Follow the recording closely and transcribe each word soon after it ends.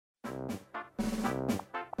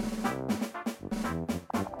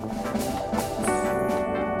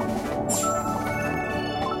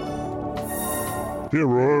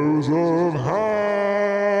Heroes of Handheld.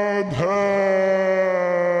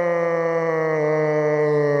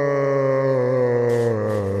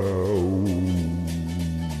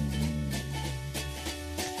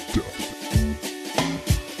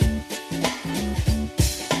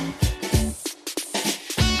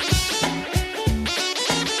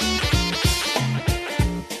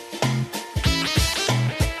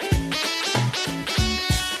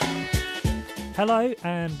 Hello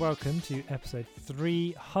and welcome to episode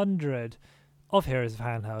 300 of Heroes of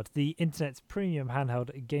Handheld, the internet's premium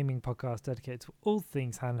handheld gaming podcast dedicated to all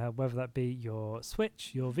things handheld, whether that be your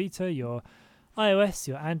Switch, your Vita, your iOS,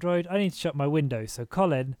 your Android. I need to shut my window, so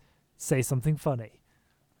Colin, say something funny.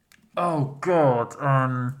 Oh God!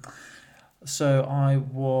 So I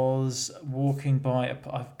was walking by.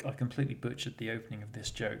 I completely butchered the opening of this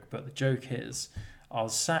joke, but the joke is, I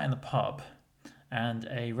was sat in the pub, and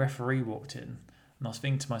a referee walked in, and I was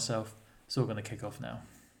thinking to myself, "It's all going to kick off now."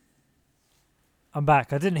 I'm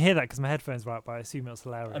back. I didn't hear that because my headphones were out, but I assume it was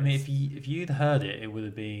hilarious. I mean, if you'd heard it, it would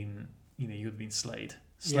have been, you would have been slayed.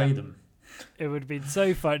 Slay Yeah. them. It would have been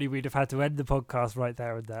so funny. We'd have had to end the podcast right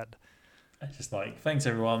there and then. It's just like, thanks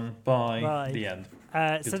everyone. Bye. Bye. The end.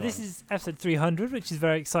 So this is episode 300, which is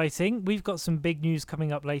very exciting. We've got some big news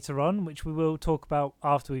coming up later on, which we will talk about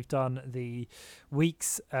after we've done the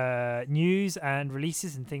week's news and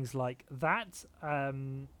releases and things like that.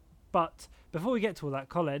 But before we get to all that,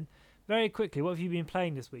 Colin, very quickly, what have you been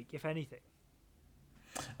playing this week, if anything?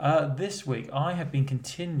 This week, I have been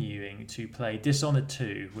continuing to play Dishonored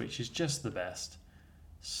 2, which is just the best.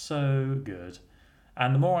 So good.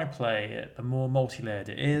 And the more I play it, the more multi-layered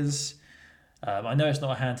it is. I know it's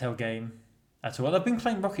not a handheld game at all. And I've been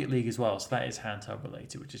playing Rocket League as well, so that is handheld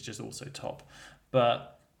related, which is just also top.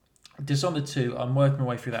 But Dishonored 2, I'm working my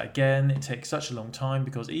way through that again. It takes such a long time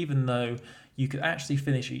because even though you could actually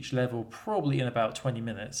finish each level probably in about 20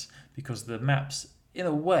 minutes because the maps, in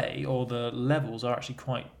a way, or the levels are actually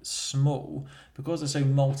quite small, because they're so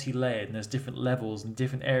multi-layered and there's different levels and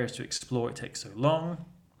different areas to explore, it takes so long.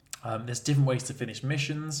 There's different ways to finish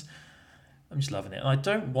missions. I'm just loving it. And I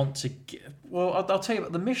don't want to get... Well, I'll tell you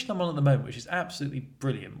about the mission I'm on at the moment, which is absolutely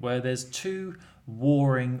brilliant, where there's two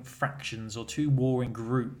warring factions or two warring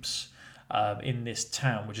groups in this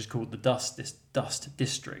town, which is called the Dust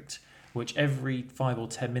District, which every 5 or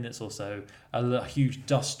 10 minutes or so, a huge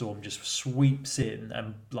dust storm just sweeps in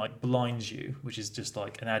and like blinds you, which is just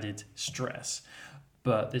like an added stress.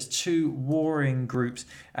 But there's two warring groups,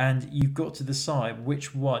 and you've got to decide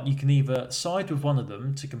which one. You can either side with one of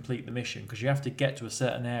them to complete the mission, because you have to get to a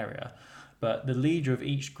certain area, but the leader of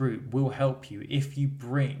each group will help you if you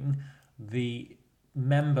bring the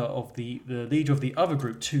member of the leader of the other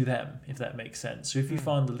group to them, if that makes sense. So if you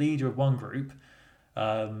find the leader of one group,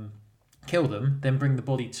 kill them, then bring the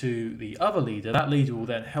body to the other leader, that leader will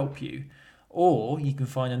then help you. Or you can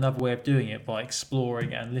find another way of doing it by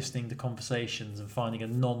exploring and listening to conversations and finding a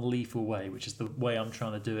non-lethal way, which is the way I'm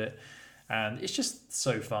trying to do it. And it's just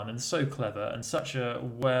so fun and so clever and such a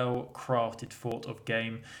well-crafted, thought-of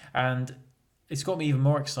game. And it's got me even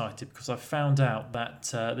more excited because I've found out that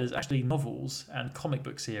there's actually novels and comic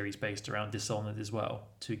book series based around Dishonored as well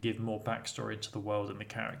to give more backstory to the world and the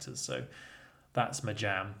characters. So that's my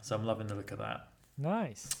jam. So I'm loving the look of that.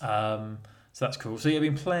 Nice. So that's cool. So yeah, I've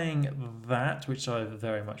been playing that, which I've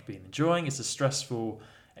very much been enjoying. It's a stressful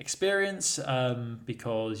experience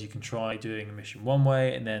because you can try doing a mission one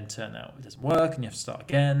way and then turn out it doesn't work and you have to start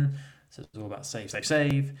again. So it's all about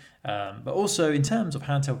save. But also in terms of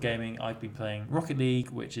handheld gaming, I've been playing Rocket League,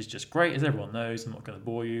 which is just great, as everyone knows. I'm not going to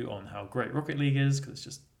bore you on how great Rocket League is because it's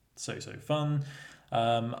just so fun.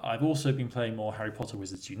 I've also been playing more Harry Potter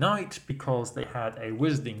Wizards Unite because they had a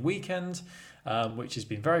Wizarding weekend, which has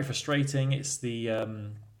been very frustrating. It's the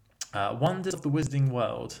Wonders of the Wizarding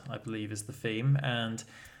World, I believe, is the theme, and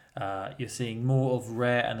you're seeing more of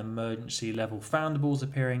rare and emergency level foundables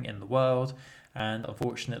appearing in the world. And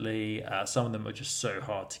unfortunately, some of them are just so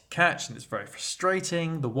hard to catch, and it's very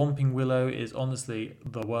frustrating. The Whomping Willow is honestly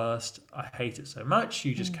the worst. I hate it so much.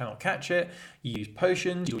 You just cannot catch it. You use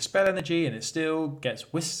potions, you spell energy, and it still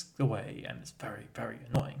gets whisked away, and it's very, very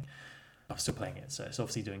annoying. I'm still playing it, so it's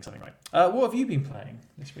obviously doing something right. What have you been playing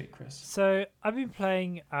this week, Chris? So I've been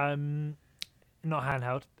playing, not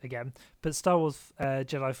handheld again, but Star Wars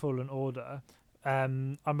Jedi Fallen Order.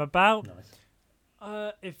 I'm about... Nice.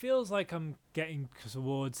 It feels like I'm getting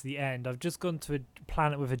towards the end. I've just gone to a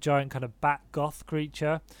planet with a giant kind of bat goth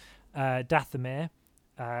creature, Dathomir.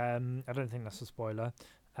 I don't think that's a spoiler.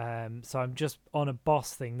 So I'm just on a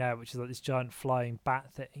boss thing now, which is like this giant flying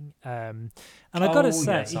bat thing. And I gotta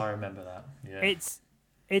say, yes, I remember that. Yeah.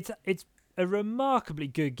 it's a remarkably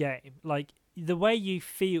good game. Like the way you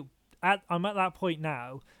feel. I'm at that point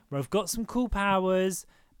now where I've got some cool powers,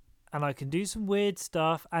 and I can do some weird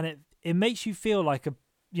stuff, and it makes you feel like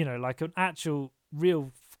like an actual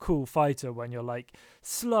real cool fighter when you're like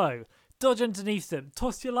slow, dodge underneath them,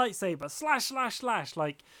 toss your lightsaber, slash slash slash.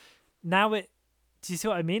 Like now do you see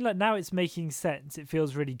what I mean? Like now it's making sense. It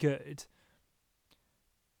feels really good,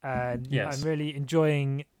 and Yes. I'm really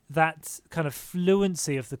enjoying that kind of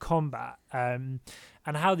fluency of the combat, and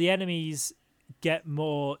how the enemies get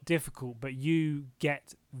more difficult, but you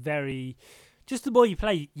get just the more you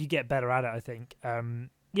play, you get better at it, I think.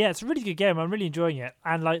 It's a really good game. I'm really enjoying it.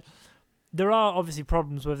 And like, there are obviously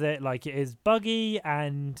problems with it. Like, it is buggy,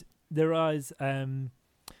 and there is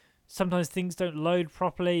sometimes things don't load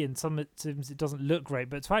properly, and sometimes it doesn't look great.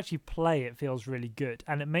 But to actually play it feels really good,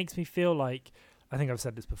 and it makes me feel like, I think I've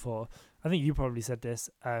said this before. I think you probably said this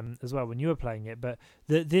as well when you were playing it. But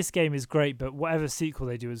this game is great, but whatever sequel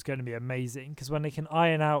they do is going to be amazing, because when they can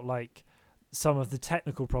iron out like some of the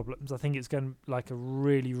technical problems, I think it's going to like a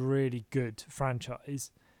really, really good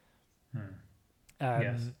franchise.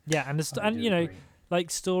 Yes. Yeah, and I do agree.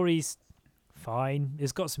 like stories, fine.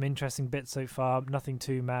 It's got some interesting bits so far. Nothing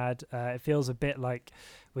too mad. It feels a bit like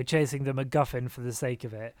we're chasing the MacGuffin for the sake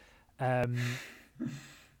of it.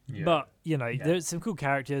 Yeah. But there's some cool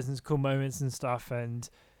characters and some cool moments and stuff, and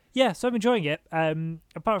so I'm enjoying it.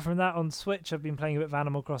 Apart from that, on Switch, I've been playing a bit of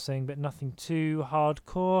Animal Crossing, but nothing too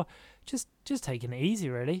hardcore. Just taking it easy,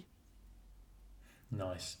 really.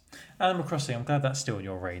 Nice. Animal Crossing. I'm glad that's still on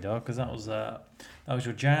your radar, because that was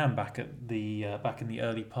your jam back in the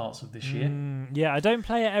early parts of this year. Yeah, I don't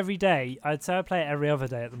play it every day. I'd say I play it every other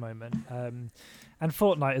day at the moment. And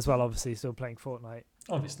Fortnite as well, obviously, still playing Fortnite.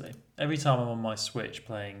 Obviously, every time I'm on my Switch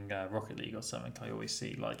playing Rocket League or something, I always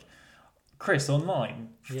see like Chris online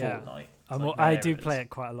Fortnite. I do play it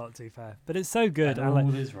quite a lot, to be fair, but it's so good. And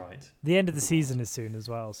all is right. The end of the season is soon as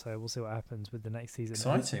well, so we'll see what happens with the next season.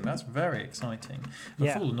 Exciting! That's very exciting.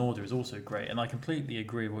 But Fallen Order is also great, and I completely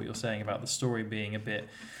agree with what you're saying about the story being a bit.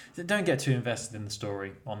 Don't get too invested in the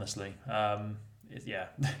story, honestly. But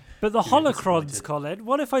the holocrons, Colin.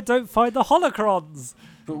 What if I don't find the holocrons?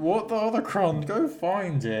 But what the holocron? Go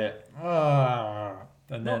find it.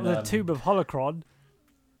 And not then the Tomb of Holocron.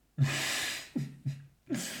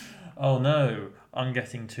 Oh no, I'm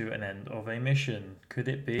getting to an end of a mission. Could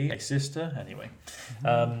it be a sister? Anyway,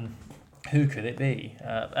 who could it be?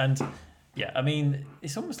 I mean,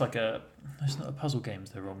 it's almost like it's not a puzzle game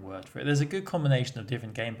is the wrong word for it. There's a good combination of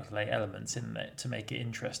different gameplay elements in there to make it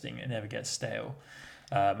interesting. It never gets stale.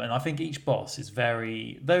 And I think each boss is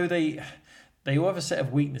though they all have a set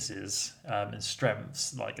of weaknesses and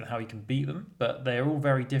strengths, like and how you can beat them, but they're all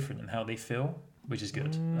very different in how they feel, which is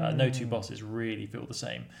good. No two bosses really feel the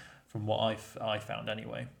same, from what I found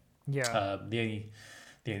anyway. Yeah. The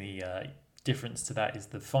only difference to that is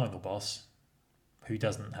the final boss, who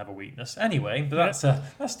doesn't have a weakness anyway. But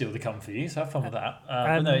that's still to come for you. So have fun with that.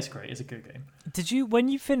 But no, it's great. It's a good game. When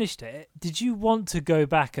you finished it, did you want to go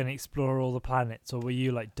back and explore all the planets, or were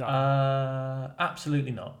you like done?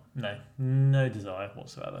 Absolutely not. No desire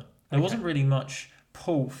whatsoever. There wasn't really much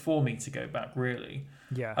pull for me to go back, really.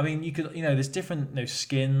 Yeah. I mean, you could, there's different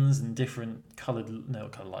skins and different coloured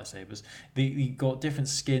lightsabers. You got different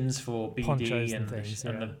skins for BD Ponchos and things,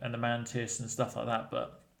 and the Mantis and stuff like that,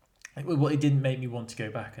 but it didn't make me want to go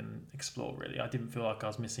back and explore, really. I didn't feel like I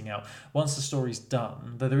was missing out. Once the story's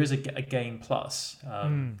done, though there is a game plus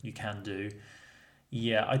you can do.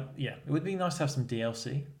 It would be nice to have some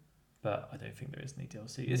DLC, but I don't think there is any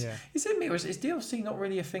DLC. Is it me, or is DLC not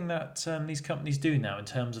really a thing that these companies do now in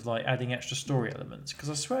terms of like adding extra story elements? Because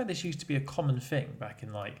I swear this used to be a common thing back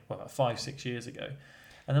in like 5-6 years ago,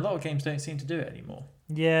 and a lot of games don't seem to do it anymore.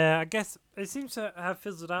 Yeah, I guess it seems to have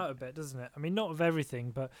fizzled out a bit, doesn't it? I mean, not of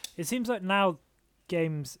everything, but it seems like now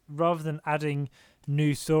games, rather than adding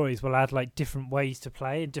new stories, will add like different ways to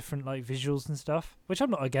play and different like visuals and stuff, which I'm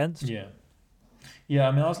not against. Yeah,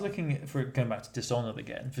 I mean, I was looking for going back to Dishonored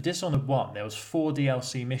again. For Dishonored 1, there was 4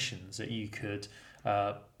 DLC missions that you could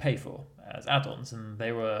pay for as add-ons, and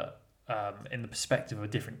they were in the perspective of a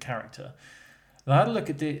different character. And I had a look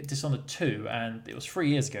at Dishonored 2, and it was 3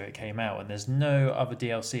 years ago it came out, and there's no other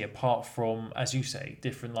DLC apart from, as you say,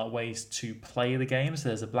 different like ways to play the game. So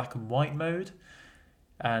there's a black and white mode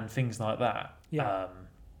and things like that. Yeah.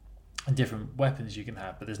 And different weapons you can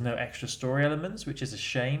have, but there's no extra story elements, which is a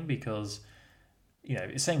shame because,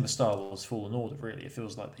 it's same with Star Wars Fallen Order, really. It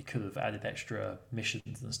feels like they could have added extra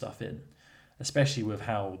missions and stuff in, especially with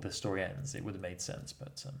how the story ends. It would have made sense,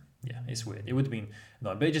 but it's weird. It would have been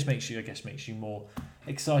annoying, but it just makes you more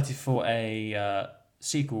excited for a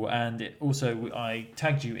sequel, and it also I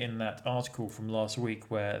tagged you in that article from last week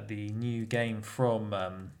where the new game from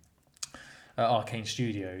Arcane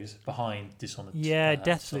Studios behind Dishonored,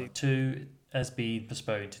 Deathloop 2 has been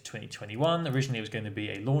postponed to 2021. Originally, it was going to be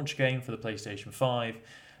a launch game for the PlayStation 5,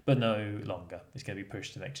 but no longer. It's going to be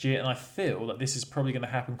pushed to next year, and I feel that this is probably going to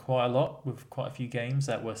happen quite a lot with quite a few games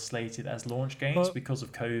that were slated as launch games because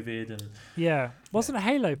of COVID and wasn't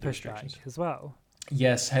Halo pushed back as well?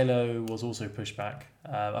 Yes, Halo was also pushed back.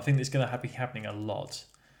 I think it's going to be happening a lot.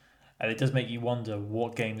 And it does make you wonder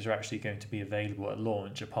what games are actually going to be available at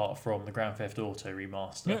launch apart from the Grand Theft Auto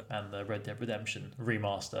remaster and the Red Dead Redemption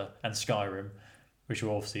remaster and Skyrim, which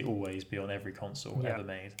will obviously always be on every console ever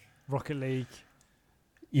made. Rocket League.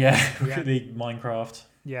 Yeah, Rocket League, Minecraft.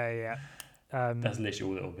 Yeah. That's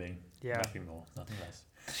literally all it'll be. Yeah. Nothing more, nothing less.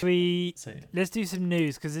 Let's do some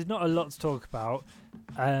news because there's not a lot to talk about,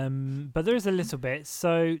 but there is a little bit.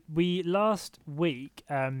 So we last week,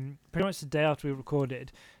 pretty much the day after we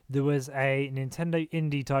recorded, there was a Nintendo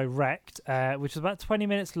Indie Direct, which was about 20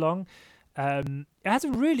 minutes long. It had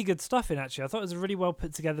some really good stuff in, actually. I thought it was a really well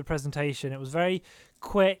put together presentation. It was very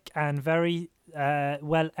quick and very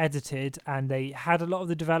well edited, and they had a lot of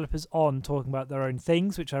the developers on talking about their own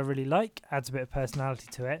things, which I really like. Adds a bit of personality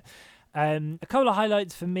to it. A couple of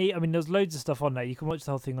highlights for me. I mean, there's loads of stuff on there. You can watch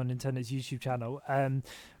the whole thing on Nintendo's YouTube channel.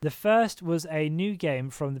 The first was a new game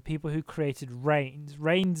from the people who created Reigns.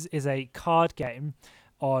 Reigns is a card game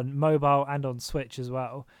on mobile and on Switch as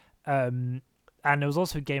well. And there was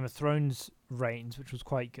also Game of Thrones Reigns, which was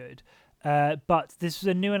quite good. But this was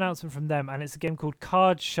a new announcement from them, and it's a game called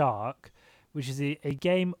Card Shark, which is a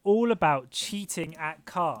game all about cheating at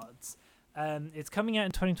cards. It's coming out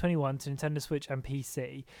in 2021 to Nintendo Switch and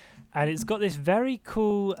PC, and it's got this very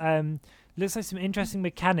cool, looks like some interesting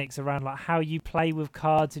mechanics around like how you play with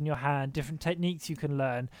cards in your hand, different techniques you can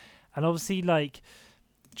learn, and obviously like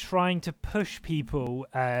trying to push people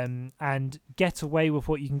and get away with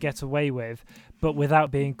what you can get away with, but without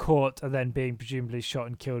being caught and then being presumably shot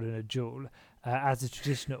and killed in a duel as a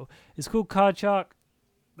traditional. It's called Card Shark.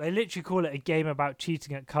 They literally call it a game about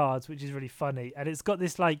cheating at cards, which is really funny, and it's got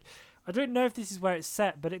this like, I don't know if this is where it's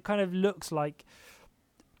set, but it kind of looks like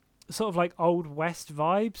sort of like Old West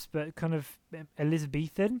vibes, but kind of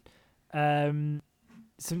Elizabethan. Very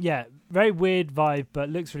weird vibe, but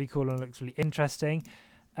looks really cool and looks really interesting.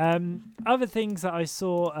 Other things that I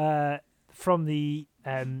saw from the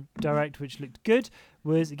Direct, which looked good,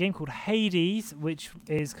 was a game called Hades, which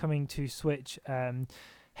is coming to Switch.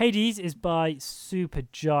 Hades is by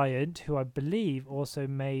Supergiant, who I believe also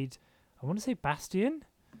made, I want to say Bastion.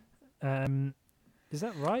 Is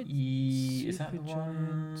that right? Is that the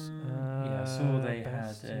one? I saw they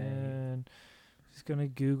Bastion. Had a... Just gonna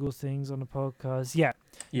Google things on the podcast. Yeah.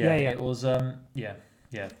 It was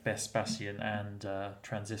Best Bastion and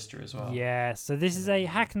Transistor as well. Yeah, so this is a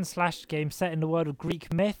hack and slash game set in the world of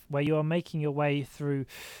Greek myth, where you are making your way through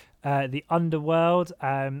the underworld,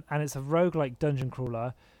 and it's a roguelike dungeon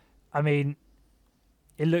crawler. I mean,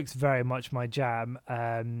 it looks very much my jam,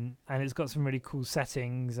 and it's got some really cool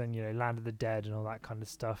settings and, you know, Land of the Dead and all that kind of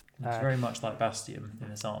stuff. It's very much like Bastion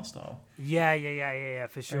in its art style. Yeah,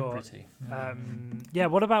 for sure. Very pretty.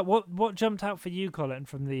 What about what jumped out for you, Colin,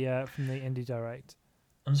 from the Indie Direct?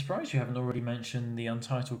 I'm surprised you haven't already mentioned the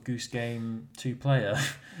Untitled Goose Game 2-player.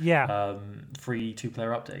 Yeah. Free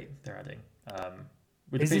 2-player update they're adding.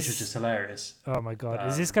 With the pictures just hilarious. Oh my god!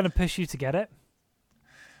 Is this going to push you to get it?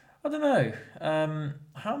 I don't know.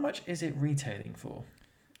 How much is it retailing for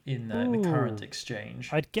in the current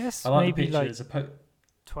exchange? I'd guess maybe like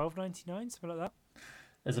 $12.99, something like that.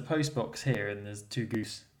 There's a post box here, and there's two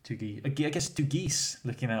geese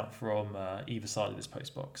looking out from either side of this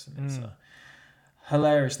post box, and it's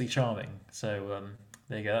hilariously charming. So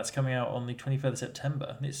there you go. That's coming out on the 23rd of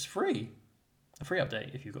September, and it's free. A free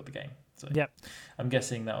update if you've got the game. So yep. I'm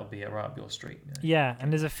guessing that'll be right up your street. You know? Yeah,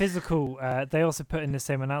 and there's a physical. They also put in the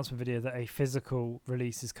same announcement video that a physical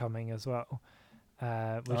release is coming as well.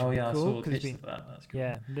 Which would be cool, I saw the pictures of that. That's cool.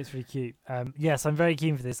 Yeah, it looks really cute. Yes, I'm very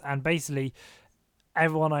keen for this. And basically,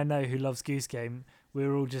 everyone I know who loves Goose Game, we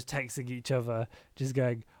were all just texting each other, just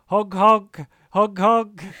going honk honk honk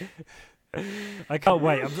honk. I can't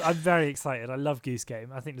wait. I'm very excited. I love Goose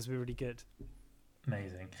Game. I think this will be really good.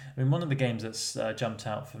 Amazing. I mean, one of the games that's jumped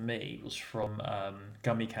out for me was from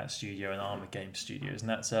Gummy Cat Studio and Armour Game Studios, and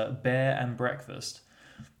that's Bear and Breakfast.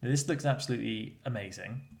 Now, this looks absolutely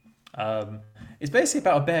amazing. It's basically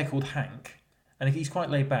about a bear called Hank, and he's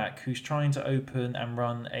quite laid back, who's trying to open and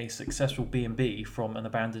run a successful B&B from an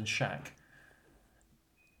abandoned shack.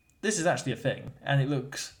 This is actually a thing, and it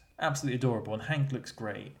looks absolutely adorable, and Hank looks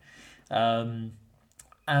great. And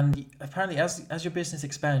And apparently, as your business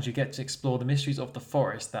expands, you get to explore the mysteries of the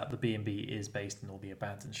forest that the B&B is based in, or the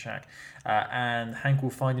abandoned shack. And Hank will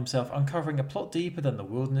find himself uncovering a plot deeper than the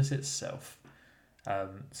wilderness itself.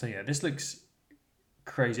 So yeah, this looks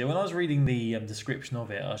crazy. When I was reading the description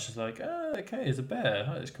of it, I was just like, oh, okay, it's a bear.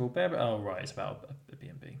 Oh, it's called Bear. Oh, right, it's about a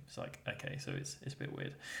B&B. It's like, okay, so it's a bit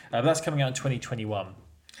weird. But that's coming out in 2021.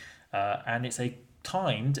 And it's a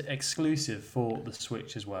timed exclusive for the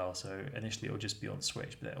Switch as well. So initially it'll just be on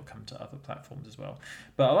Switch, but it'll come to other platforms as well.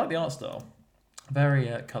 But I like the art style.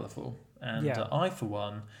 Very colourful. And I, for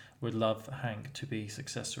one, would love Hank to be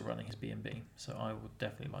successful running his B&B. So I would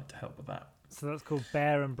definitely like to help with that. So that's called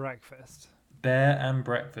Bear and Breakfast. Bear and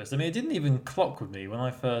Breakfast. I mean, it didn't even clock with me when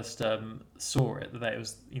I first saw it that it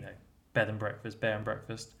was, bed and breakfast, Bear and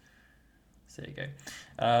Breakfast. So there you go.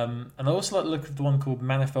 And I also like the look of the one called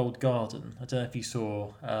Manifold Garden. I don't know if you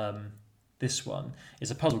saw this one.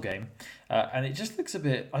 It's a puzzle game. And it just looks a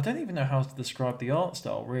bit... I don't even know how to describe the art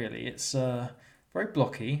style, really. It's very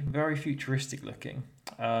blocky, very futuristic looking.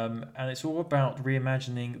 And it's all about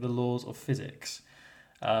reimagining the laws of physics.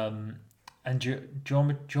 And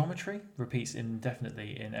geometry repeats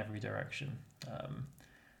indefinitely in every direction.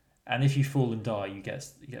 And if you fall and die, you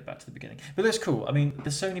get back to the beginning. But that's cool. I mean,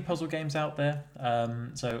 there's so many puzzle games out there.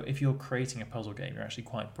 So if you're creating a puzzle game, you're actually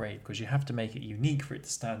quite brave because you have to make it unique for it to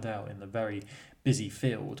stand out in the very busy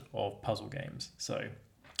field of puzzle games. So,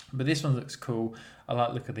 but this one looks cool. I like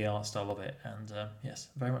the look of the art style of it. And yes,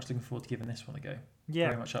 very much looking forward to giving this one a go. Yeah.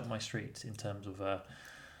 Very much up my street in terms of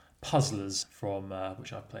puzzlers from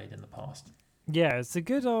which I've played in the past. Yeah, it's a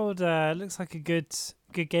good old... looks like a good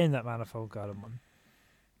game, that Manifold Garden one.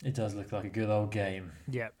 It does look like a good old game.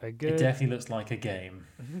 Yeah, a good... It definitely looks like a game.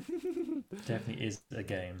 Definitely is a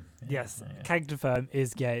game. Yes, can confirm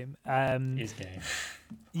is game. Is game.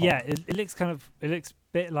 Yeah, it looks it looks a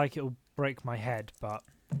bit like it'll break my head, but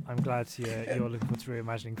I'm glad you're looking forward to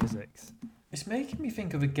reimagining physics. It's making me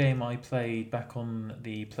think of a game I played back on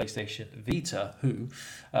the PlayStation Vita,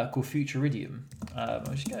 called Futuridium.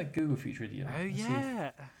 I'm just going to Google Futuridium. Oh,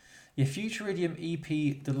 yeah. Yeah, Futuridium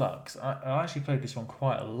EP Deluxe. I actually played this one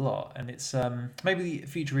quite a lot, and it's maybe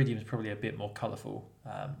Futuridium is probably a bit more colourful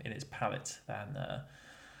in its palette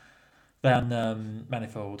than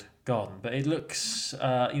Manifold Garden, but it looks,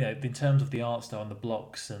 in terms of the art style and the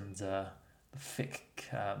blocks and the thick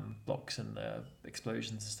blocks and the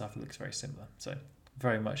explosions and stuff, it looks very similar. So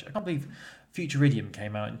very much. I can't believe Futuridium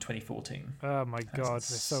came out in 2014. Oh my God, we're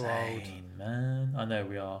so old, man. I know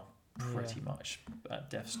we are. Pretty much at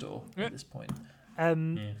death's door at this point.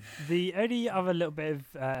 The only other little bit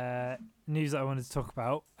of news that I wanted to talk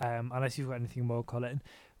about, unless you've got anything more, Colin,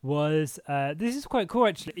 was this is quite cool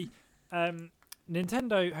actually.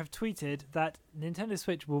 Nintendo have tweeted that Nintendo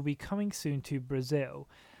Switch will be coming soon to Brazil.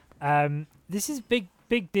 This is big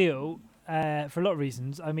deal for a lot of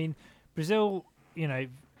reasons. I mean, Brazil,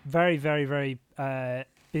 very, very, very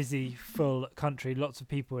busy, full country, lots of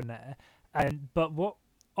people in there. But what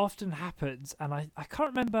often happens, and I can't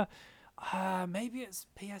remember, maybe it's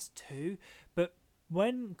PS2, but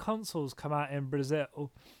when consoles come out in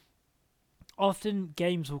Brazil, often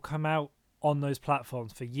games will come out on those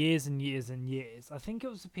platforms for years and years and years. I think it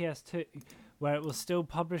was the PS2 where it was still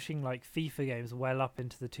publishing like FIFA games well up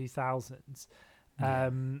into the 2000s.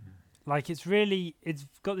 Like it's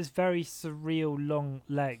got this very surreal long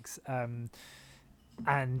legs, and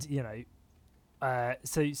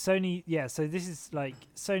so Sony, so this is like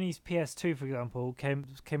Sony's PS2, for example,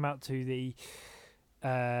 came out to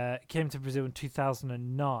came to Brazil in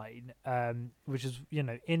 2009, which is in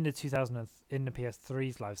the in the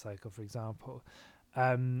PS3's life cycle, for example.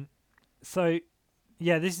 So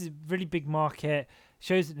yeah, this is a really big market.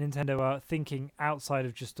 Shows that Nintendo are thinking outside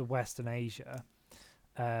of just the West and Asia,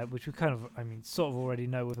 which we sort of already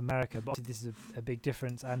know with America, but obviously this is a big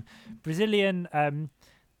difference. And Brazilian.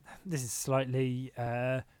 This is slightly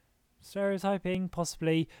stereotyping,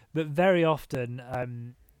 possibly, but very often,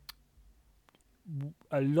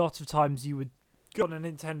 a lot of times you would go on a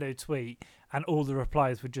Nintendo tweet and all the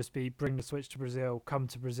replies would just be, bring the Switch to Brazil, come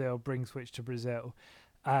to Brazil, bring Switch to Brazil.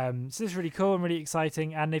 So this is really cool and really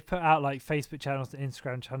exciting, and they've put out like Facebook channels and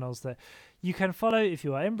Instagram channels that you can follow if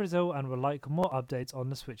you are in Brazil and would like more updates on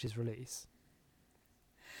the Switch's release.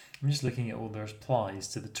 I'm just looking at all the replies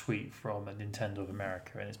to the tweet from Nintendo of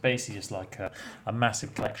America, and it's basically just like a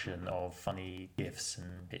massive collection of funny GIFs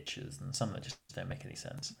and pictures, and some that just don't make any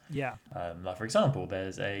sense. Yeah. Like, for example,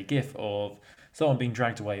 there's a GIF of someone being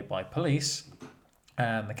dragged away by police,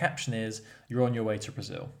 and the caption is, "You're on your way to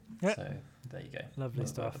Brazil." Yep. So there you go. Lovely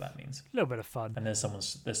stuff. Whatever that means. A little bit of fun. And there's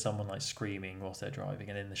someone like screaming whilst they're driving,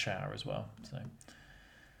 and in the shower as well. So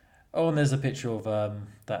Oh, and there's a picture of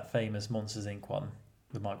that famous Monsters Inc. one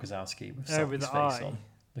with Mike Wazowski with Sully's with the face eye. on,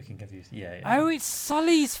 looking confused. Yeah, yeah. Oh, it's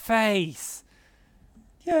Sully's face.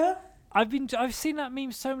 Yeah. I've seen that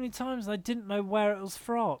meme so many times. I didn't know where it was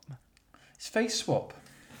from. It's face swap.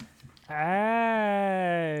 Oh,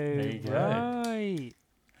 There you go. right.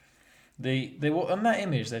 They on that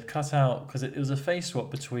image they've cut out because it was a face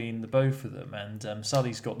swap between the both of them, and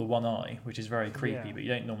Sully's got the one eye, which is very creepy, Yeah. but you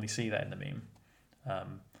don't normally see that in the meme.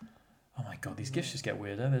 Oh my god, these gifs just get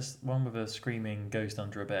weirder. There's one with a screaming ghost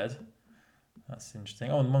under a bed. That's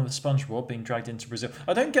interesting. Oh, and one with SpongeBob being dragged into Brazil.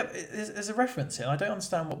 I don't get. There's a reference here. I don't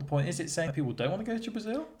understand what the point is. It's saying that people don't want to go to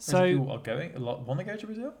Brazil. So people are going. A lot want to go to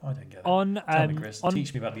Brazil. I don't get it. On Tell me, Chris.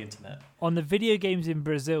 Teach me about the internet. On the Video Games in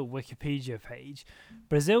Brazil Wikipedia page,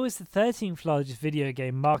 Brazil is the 13th largest video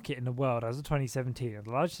game market in the world as of 2017, and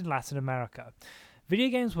the largest in Latin America. Video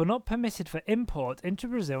games were not permitted for import into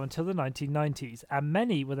Brazil until the 1990s, and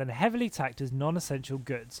many were then heavily taxed as non-essential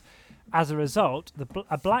goods. As a result,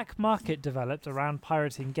 a black market developed around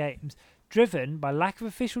pirating games, driven by lack of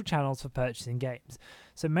official channels for purchasing games.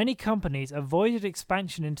 So many companies avoided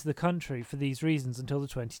expansion into the country for these reasons until the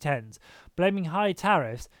 2010s. Blaming high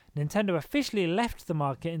tariffs, Nintendo officially left the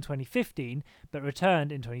market in 2015, but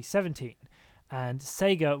returned in 2017. And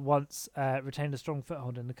Sega once retained a strong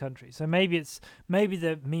foothold in the country. So maybe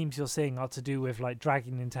the memes you're seeing are to do with like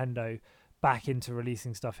dragging Nintendo back into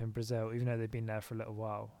releasing stuff in Brazil, even though they've been there for a little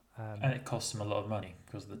while. And it costs them a lot of money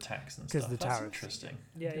because of the tax and stuff. The That's tariffs. interesting.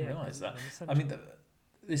 Yeah, I didn't yeah. realise that. I mean,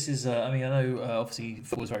 this is. I mean, I know obviously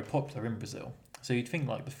football is very popular in Brazil. So you'd think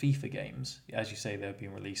like the FIFA games, as you say, they're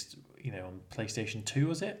being released, on PlayStation 2,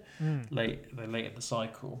 was it? Late in the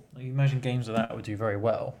cycle. You imagine games like that would do very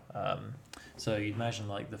well. So you'd imagine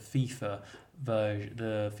like the FIFA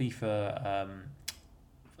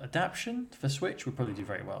adaptation for Switch would probably do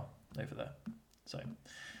very well over there. So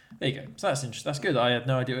there you go. So that's interesting. That's good. I had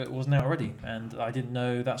no idea it wasn't out already, and I didn't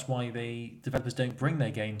know that's why developers don't bring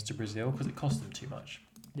their games to Brazil, because it costs them too much.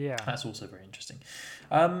 Yeah, that's also very interesting.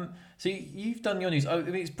 So you've done your news. I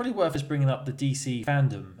mean, it's probably worth us bringing up the DC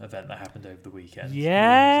fandom event that happened over the weekend.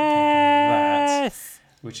 Yes.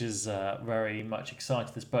 Which is very much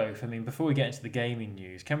excited us both. I mean, before we get into the gaming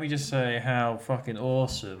news, can we just say how fucking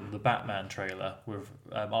awesome the Batman trailer with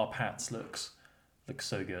our Pats looks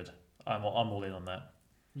so good. I'm all in on that.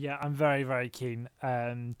 Yeah, I'm very, very keen.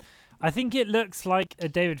 I think it looks like a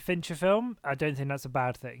David Fincher film. I don't think that's a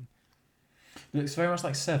bad thing. It looks very much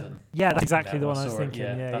like Seven. Yeah, that's exactly the one I was thinking.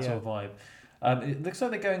 Yeah, that sort of vibe. It looks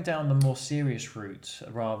like they're going down the more serious route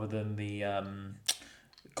rather than the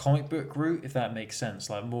comic book route, if that makes sense.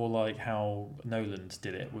 Like more like how Nolan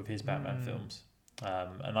did it with his Batman films.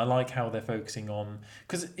 And I like how they're focusing on,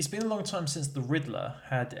 because it's been a long time since the Riddler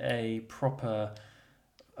had a proper.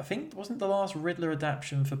 I think wasn't the last Riddler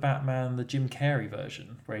adaptation for Batman the Jim Carrey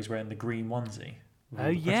version where he's wearing the green onesie. Oh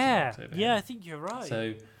yeah, yeah, I think you're right.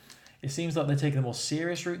 So it seems like they're taking a more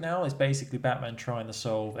serious route now. It's basically Batman trying to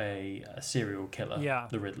solve a serial killer,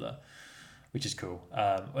 the Riddler, which is cool.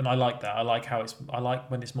 And I like that. I like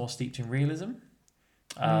when it's more steeped in realism.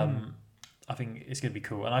 I think it's going to be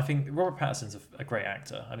cool. And I think Robert Pattinson's a great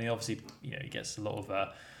actor. I mean, obviously, he gets a lot of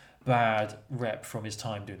bad rep from his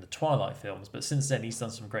time doing the Twilight films, but since then he's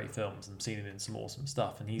done some great films and seen him in some awesome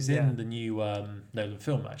stuff. And he's in the new Nolan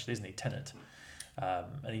film, actually, isn't he? Tenet.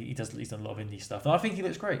 And he's done a lot of indie stuff, and I think he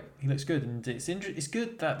looks great. He looks good, and it's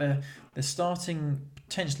good that they're starting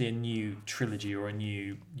potentially a new trilogy or a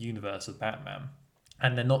new universe of Batman,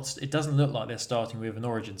 and they're not. It doesn't look like they're starting with an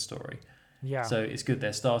origin story. Yeah. So it's good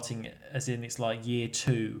they're starting as in it's like year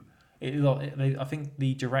 2. I think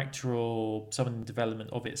the director or someone in development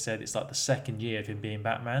of it said it's like the second year of him being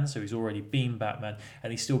Batman, so he's already been Batman,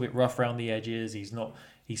 and he's still a bit rough around the edges. He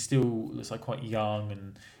still looks like quite young,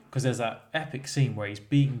 and because there's that epic scene where he's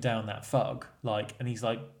beating down that thug, and he's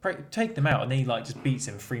like, take them out, and then he just beats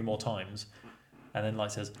him 3 more times, and then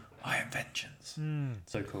says, "I am vengeance."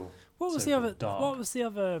 So cool. What was the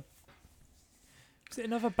other? Is it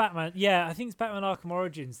another Batman? Yeah, I think it's Batman Arkham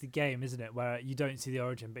Origins, the game, isn't it? Where you don't see the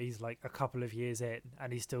origin, but he's like a couple of years in,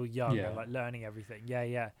 and he's still young and learning everything.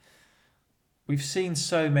 Yeah. We've seen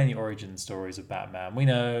so many origin stories of Batman. We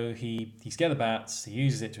know he's scared of bats. He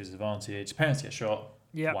uses it to his advantage. His parents get shot.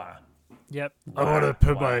 Yeah. Wow. Yep. I want to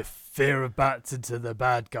put my fear of bats into the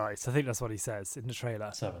bad guys. I think that's what he says in the trailer.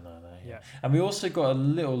 799. Yeah. And we also got a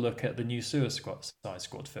little look at the new Suicide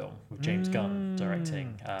Squad film with James Gunn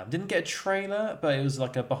directing. Didn't get a trailer, but it was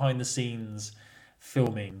like a behind the scenes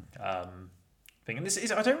filming thing. And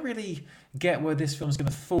I don't really get where this film's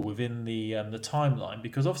going to fall within the timeline,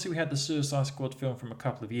 because obviously we had the Suicide Squad film from a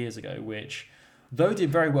couple of years ago, which though it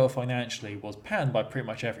did very well financially, was panned by pretty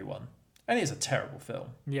much everyone. And it's a terrible film.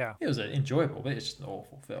 Yeah. It was enjoyable, but it's just an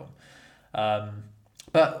awful film.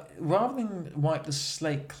 But rather than wipe the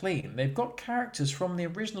slate clean, they've got characters from the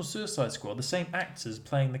original Suicide Squad, the same actors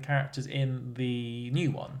playing the characters in the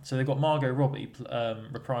new one. So they've got Margot Robbie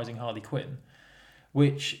reprising Harley Quinn,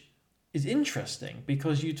 which is interesting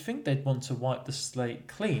because you'd think they'd want to wipe the slate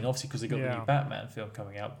clean, obviously because they've got the new Batman film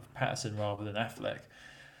coming out with Pattinson rather than Affleck.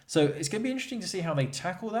 So it's going to be interesting to see how they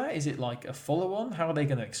tackle that. Is it like a follow-on? How are they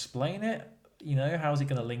going to explain it? You know, how is it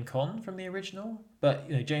going to link on from the original? But,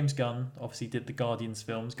 you know, James Gunn obviously did the Guardians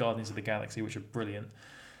films, Guardians of the Galaxy, which are brilliant.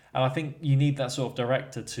 And I think you need that sort of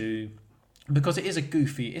director to... Because it's a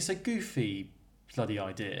goofy bloody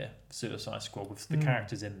idea, Suicide Squad, with the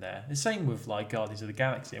characters in there. The same with, like, Guardians of the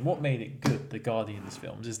Galaxy. And what made it good, the Guardians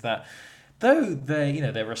films, is that though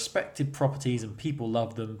they're respected properties and people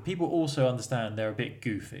love them, people also understand they're a bit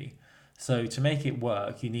goofy. So to make it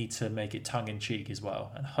work, you need to make it tongue-in-cheek as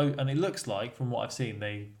well. And it looks like, from what I've seen,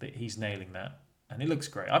 that he's nailing that. And it looks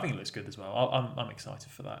great. I think it looks good as well. I'm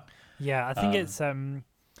excited for that. Yeah, I think it's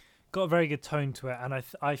got a very good tone to it. And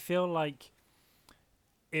I feel like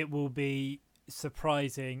it will be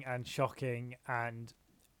surprising and shocking and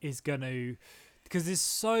is going to... Because there's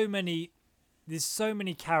so many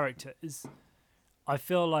characters, I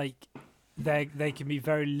feel like... They can be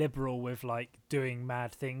very liberal with like doing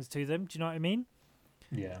mad things to them. Do you know what I mean?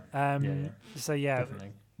 Yeah. So yeah,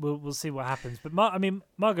 definitely. We'll see what happens. But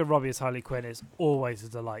Margot Robbie as Harley Quinn is always a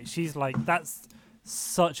delight. She's like that's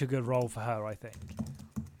such a good role for her. I think.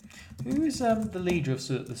 Who is the leader of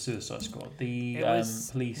the Suicide Squad? The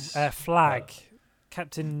police Flag,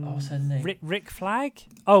 Captain. What's her name? Rick Flag.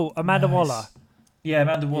 Oh, Amanda Waller. Yeah,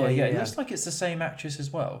 Amanda Waller. Yeah, it looks like it's the same actress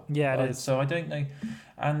as well. Yeah, it is. So I don't know,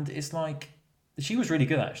 and it's like she was really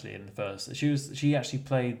good actually in the first. She actually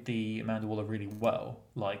played the Amanda Waller really well.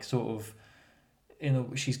 Like sort of,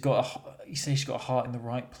 she's got a heart in the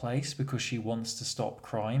right place because she wants to stop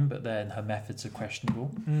crime, but then her methods are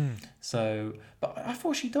questionable. So, but I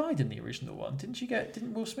thought she died in the original one.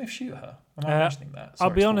 Didn't Will Smith shoot her? Am I imagining that?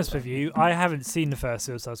 I'll be honest with you. I haven't seen the first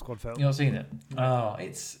Suicide Squad film. You've not seen it? Oh,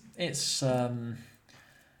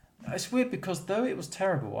 it's weird because though it was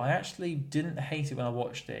terrible, I actually didn't hate it when I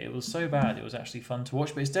watched it. It was so bad, it was actually fun to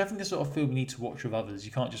watch. But it's definitely the sort of film you need to watch with others.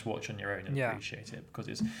 You can't just watch on your own and appreciate it because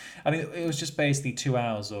it was just basically 2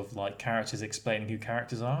 hours of like characters explaining who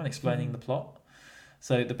characters are and explaining the plot.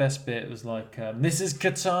 So the best bit was like, this is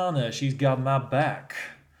Katana, she's got my back.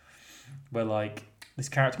 Where like this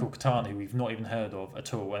character called Katana, who we've not even heard of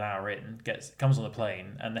at all, an hour in, comes on a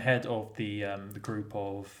plane, and the head of the group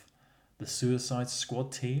of the Suicide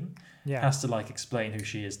Squad team has to like explain who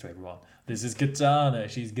she is to everyone. This is Katana.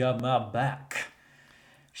 She's got my back.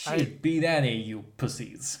 She'd beat any you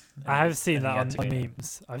pussies. I have seen that on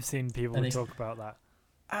memes. I've seen people talk about that.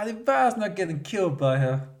 And if Bar's not getting killed by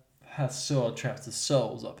her sword traps the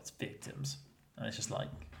souls of its victims. And it's just like,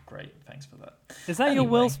 great, thanks for that. Is that your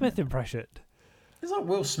Will Smith impression? It's not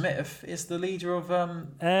Will Smith. It's the leader of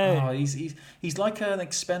he's like an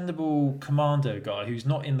expendable commando guy who's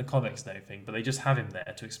not in the comics and anything, but they just have him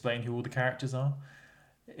there to explain who all the characters are.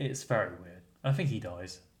 It's very weird. I think he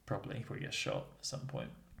dies probably before he gets shot at some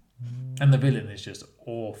point. And the villain is just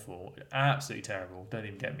awful, absolutely terrible. Don't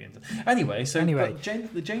even get me into. Anyway,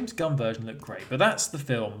 the James Gunn version looked great, but that's the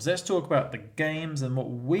films. Let's talk about the games and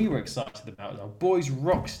what we were excited about. Our boys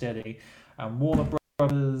Rocksteady and Warner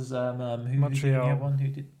Brothers. Montreal. Who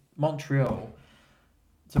did Montreal?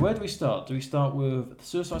 So where do we start? Do we start with the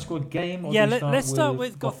Suicide Squad game? Or let's start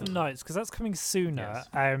with Gotham Knights because that's coming sooner.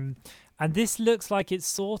 Yes. And this looks like it's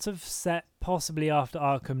sort of set possibly after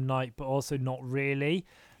Arkham Knight, but also not really.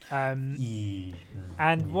 And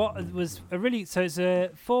what was it's a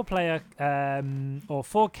 4-player or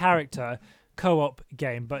 4-character co-op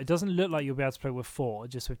game, but it doesn't look like you'll be able to play with 4,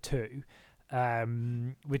 just with 2,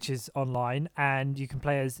 which is online, and you can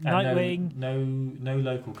play as Nightwing. No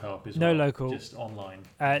local co-op as well. No local, just online.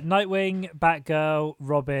 Nightwing, Batgirl,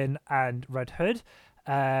 Robin, and Red Hood,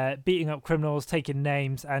 beating up criminals, taking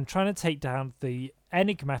names, and trying to take down the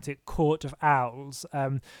enigmatic Court of Owls.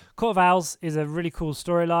 Court of Owls is a really cool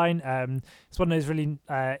storyline. It's one of those really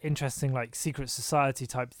interesting like secret society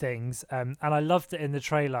type things. And I loved it in the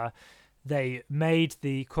trailer. They made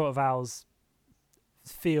the Court of Owls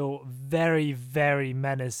feel very, very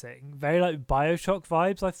menacing, very like BioShock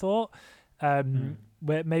vibes, I thought.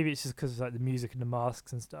 Where maybe it's just because of like the music and the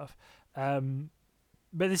masks and stuff.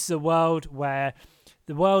 But this is a world where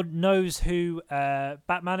the world knows who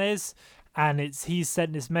Batman is, and he's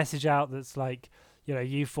sent this message out that's like, you know,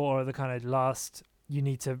 you 4 are the kind of last. You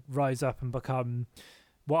need to rise up and become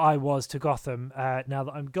what I was to Gotham. Now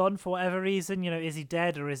that I'm gone for whatever reason, is he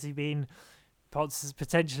dead or is he been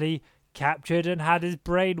potentially captured and had his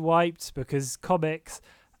brain wiped? Because comics,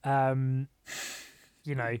 like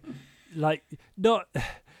not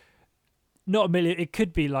a million. It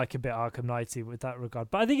could be like a bit Arkham Knighty with that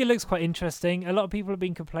regard, but I think it looks quite interesting. A lot of people have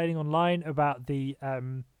been complaining online about the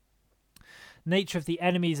nature of the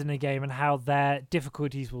enemies in the game and how their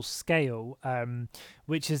difficulties will scale,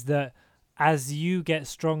 which is that as you get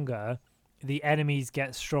stronger, the enemies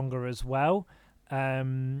get stronger as well,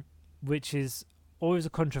 which is always a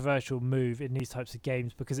controversial move in these types of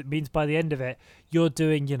games, because it means by the end of it, you're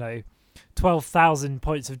doing, 12,000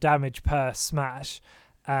 points of damage per smash,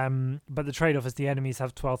 but the trade-off is the enemies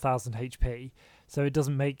have 12,000 HP, so it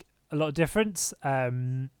doesn't make a lot of difference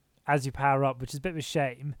as you power up, which is a bit of a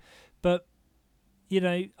shame. But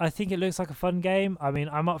I think it looks like a fun game. I mean,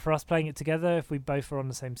 I'm up for us playing it together if we both are on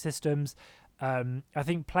the same systems. I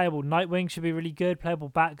think playable Nightwing should be really good. Playable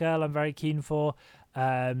Batgirl, I'm very keen for.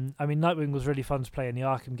 I mean, Nightwing was really fun to play in the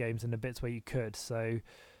Arkham games and the bits where you could. So,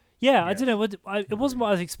 yeah, I don't know. It wasn't what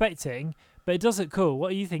I was expecting, but it does look cool.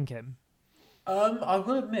 What are you thinking? I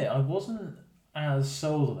will admit, I wasn't as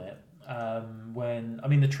sold on it when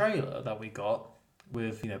the trailer that we got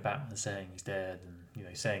with Batman saying he's dead and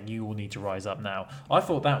saying you all need to rise up now. I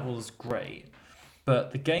thought that was great,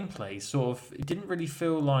 but the gameplay it didn't really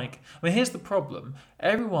feel like. I mean, here's the problem: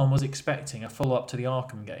 everyone was expecting a follow up to the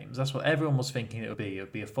Arkham games. That's what everyone was thinking it would be. It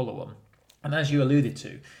would be a follow on, and as you alluded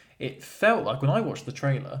to, it felt like when I watched the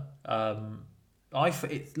trailer,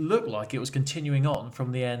 it looked like it was continuing on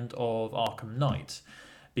from the end of Arkham Knight,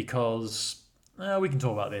 because. We can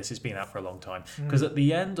talk about this. It's been out for a long time. Because at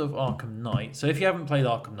the end of Arkham Knight, so if you haven't played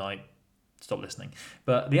Arkham Knight, stop listening.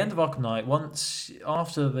 But at the end of Arkham Knight, once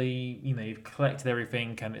after you've collected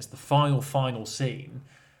everything and it's the final scene,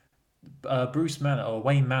 Bruce Manor or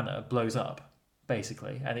Wayne Manor blows up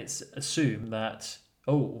basically, and it's assumed that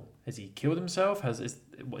has he killed himself? Is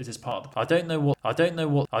this part of the... I don't know what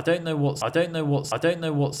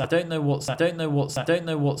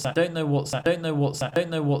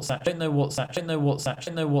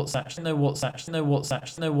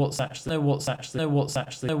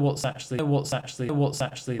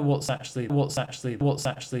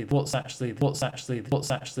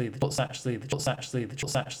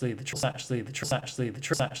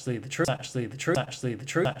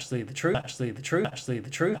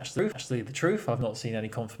the truth. I've not seen any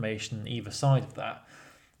confirmation either side of that,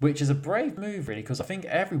 which is a brave move really, because I think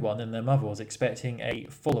everyone and their mother was expecting a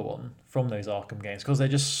follow-on from those Arkham games because they're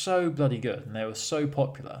just so bloody good and they were so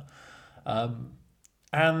popular,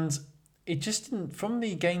 and it just didn't. From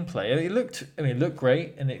the gameplay, it looked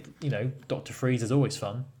great, and Dr. Freeze is always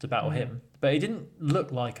fun to battle him, but it didn't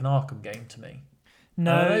look like an Arkham game to me.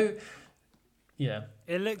 No. Yeah,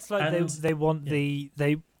 it looks like they want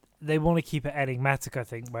they want to keep it enigmatic, I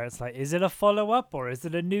think, where it's like, is it a follow-up or is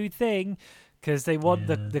it a new thing? Because they want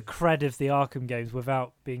the cred of the Arkham games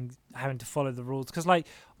without having to follow the rules. Because,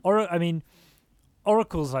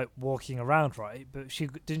 Oracle's, walking around, right? But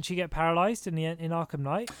didn't she get paralyzed in Arkham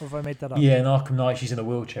Knight? Or have I made that up? Yeah, in Arkham Knight, she's in a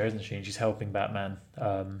wheelchair, isn't she? And she's helping Batman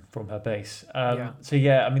from her base. So,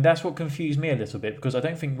 that's what confused me a little bit, because I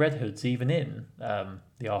don't think Red Hood's even in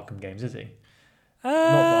the Arkham games, is he? Not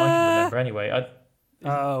that I can remember, anyway.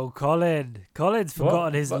 Colin's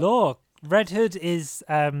forgotten his lore. Red Hood is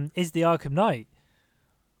the Arkham Knight.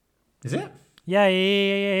 Is it?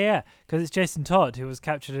 Yeah. Because it's Jason Todd who was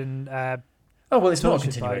captured in. It's not a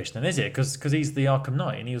continuation, then, is it? Because he's the Arkham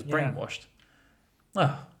Knight and he was brainwashed.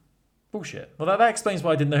 Bullshit. Well, that explains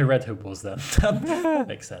why I didn't know who Red Hood was then. That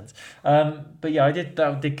makes sense. But yeah,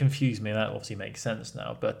 that did confuse me, and that obviously makes sense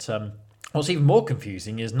now. But what's even more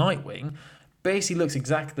confusing is Nightwing basically looks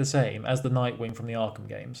exactly the same as the Nightwing from the Arkham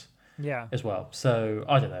games. Yeah. As well. So,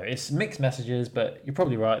 I don't know. It's mixed messages, but you're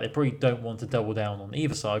probably right. They probably don't want to double down on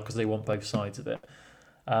either side because they want both sides of it.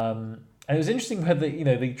 And it was interesting where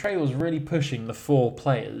the trailer was really pushing the 4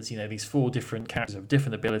 players, these 4 different characters with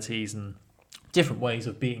different abilities and different ways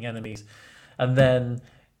of beating enemies. And then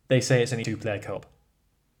they say it's only 2-player co-op.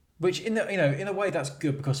 Which, in a way, that's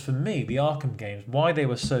good, because for me, the Arkham games, why they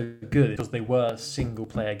were so good is because they were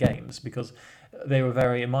single-player games, because they were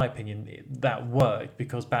very, in my opinion, that worked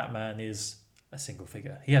because Batman is a single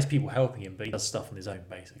figure. He has people helping him, but he does stuff on his own,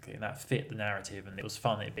 basically, and that fit the narrative, and it was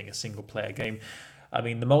fun, it being a single-player game. I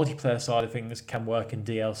mean, the multiplayer side of things can work in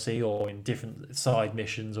DLC or in different side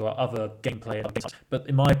missions or other gameplay, but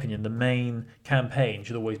in my opinion, the main campaign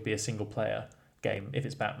should always be a single-player game if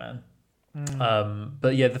it's Batman.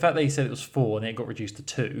 But yeah, the fact that he said it was 4 and it got reduced to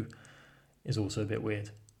 2 is also a bit weird.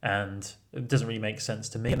 and it doesn't really make sense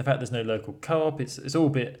to me. And the fact there's no local co-op, it's all a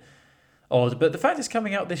bit odd. But the fact it's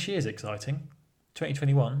coming out this year is exciting.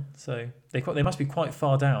 2021, so they must be quite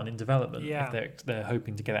far down in development if they're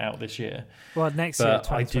hoping to get it out this year. Well, next year,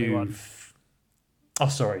 2021.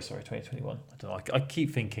 Sorry, 2021. I don't know. I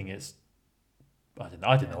keep thinking it's. I don't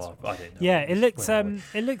know. Yeah, it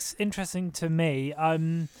looks interesting to me.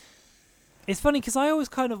 It's funny because I always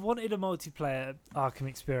kind of wanted a multiplayer Arkham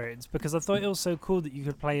experience because I thought it was so cool that you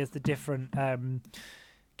could play as the different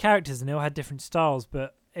characters and they all had different styles,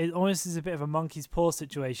 but it almost is a bit of a monkey's paw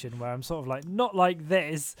situation where I'm sort of like, not like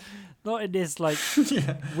this, not in this like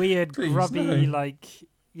weird, grubby, like,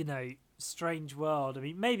 strange world. I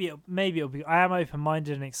mean, maybe it'll be. I am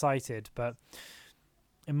open-minded and excited, but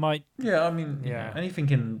it might. Yeah, I mean, anything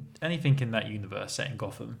in that universe set in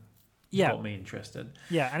Gotham. Got me interested.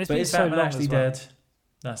 Yeah, and but is Batman actually dead?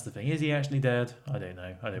 That's the thing. Is he actually dead? I don't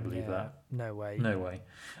know. I don't believe that. No way. No way.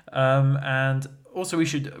 And also we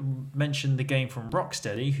should mention the game from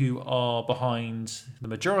Rocksteady, who are behind the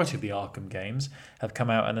majority of the Arkham games, have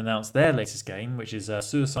come out and announced their latest game, which is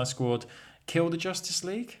Suicide Squad Kill the Justice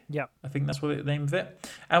League. Yeah. I think that's what the name of it.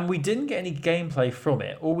 And we didn't get any gameplay from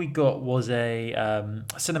it. All we got was a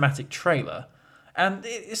cinematic trailer. And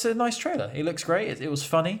it's a nice trailer. It looks great. It was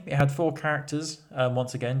funny. It had 4 characters,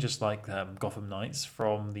 once again, just like Gotham Knights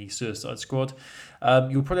from the Suicide Squad.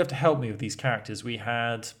 You'll probably have to help me with these characters. We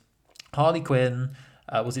had Harley Quinn.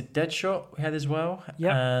 Was it Deadshot we had as well?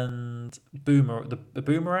 Yeah. And Boomerang.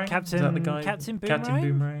 Is that the guy? Captain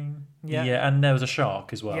Boomerang. Yeah. And there was a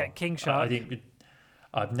shark as well. Yeah, King Shark.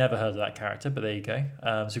 I've never heard of that character, but there you go.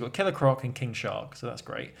 So you've got Killer Croc and King Shark, so that's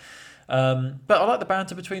great. But I like the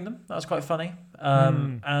banter between them. That was quite funny.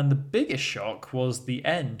 And the biggest shock was the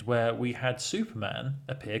end where we had Superman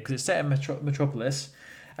appear, because it's set in Metropolis,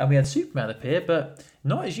 and we had Superman appear, but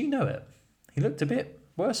not as you know it. He looked a bit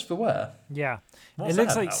worse for wear. Yeah. What's it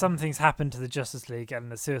looks that like about? something's happened to the Justice League,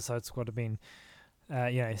 and the Suicide Squad have been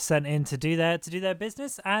sent in to do their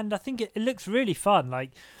business, and I think it looks really fun.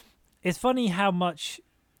 Like, it's funny how much,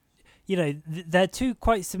 they're 2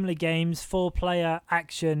 quite similar games, 4-player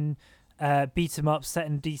action beat 'em up set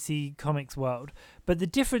in DC Comics world, but the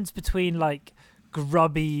difference between like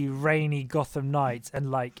grubby, rainy Gotham Knights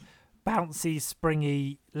and like bouncy,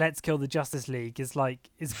 springy Let's Kill the Justice League is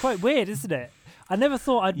quite weird, isn't it? I never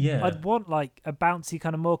thought I'd want like a bouncy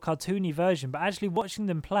kind of more cartoony version, but actually watching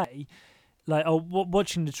them play,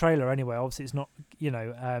 watching the trailer anyway. Obviously, it's not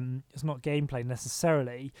it's not gameplay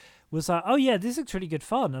necessarily. Was like, oh yeah, this looks really good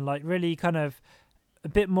fun and like really kind of a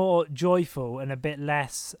bit more joyful and a bit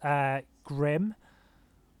less grim.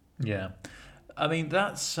 Yeah, I mean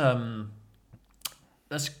that's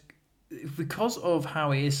because of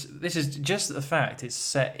how it is. This is just the fact it's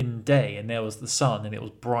set in day and there was the sun and it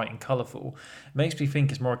was bright and colourful. It makes me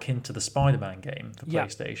think it's more akin to the Spider-Man game for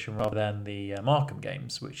PlayStation rather than the Arkham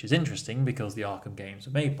games, which is interesting because the Arkham games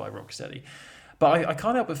are made by Rocksteady. But I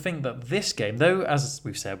can't help but think that this game, though, as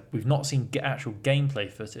we've said, we've not seen actual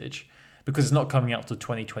gameplay footage because it's not coming out till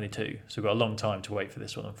 2022, so we've got a long time to wait for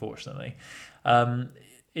this one, unfortunately.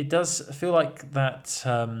 It does feel like that.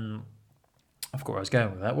 I forgot where I was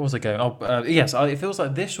going with that. What was I going? Yes, it feels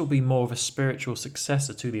like this will be more of a spiritual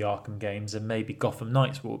successor to the Arkham games than maybe Gotham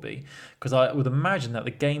Knights will be, because I would imagine that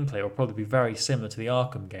the gameplay will probably be very similar to the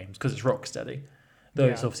Arkham games because it's Rocksteady, though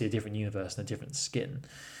it's obviously a different universe and a different skin.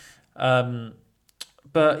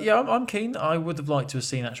 But yeah, I'm keen. I would have liked to have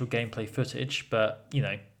seen actual gameplay footage, but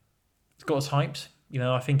it's got us hyped.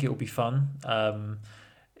 I think it will be fun.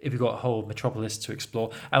 If we've got a whole Metropolis to explore.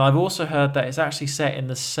 And I've also heard that it's actually set in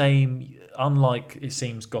the same, unlike it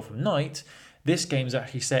seems Gotham Knight, this game is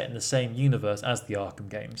actually set in the same universe as the Arkham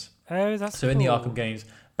games. Oh, that's so cool. In the Arkham games,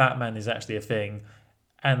 Batman is actually a thing,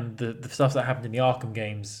 and the stuff that happened in the Arkham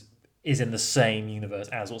games is in the same universe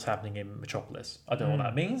as what's happening in Metropolis. I don't know what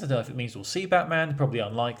that means. I don't know if it means we'll see Batman. Probably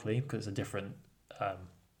unlikely because it's a different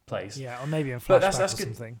place. Yeah, or maybe in flashback that's or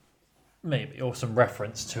good. something. Maybe, or some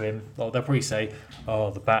reference to him. Well, they'll probably say,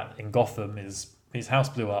 "Oh, the Bat in Gotham his house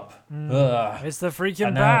blew up." It's the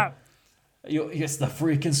freaking Bat. It's the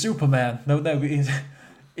freaking Superman. No,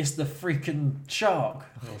 it's the freaking Shark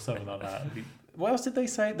or something like that. What else did they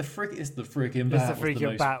say? It's the freaking Bat. It's the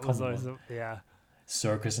freaking Bat was always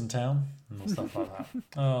circus in town and stuff like that.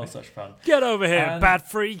 Oh, such fun! Get over here, Bat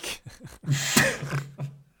freak.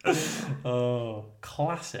 Oh,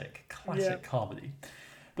 classic comedy.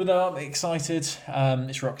 But no, I'm excited. It's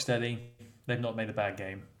Rocksteady. They've not made a bad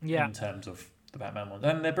game in terms of the Batman one.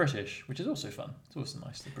 And they're British, which is also fun. It's also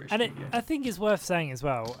nice. The British and I think it's worth saying as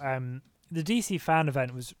well, the DC fan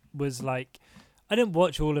event was like, I didn't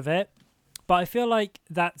watch all of it, but I feel like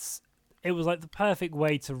that's it was like the perfect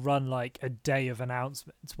way to run like a day of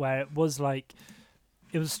announcements, where it was like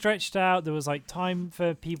it was stretched out. There was like time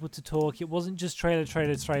for people to talk. It wasn't just trailer.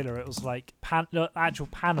 It was like actual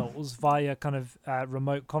panels via kind of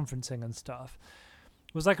remote conferencing and stuff.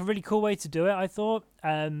 It was like a really cool way to do it, I thought.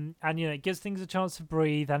 And it gives things a chance to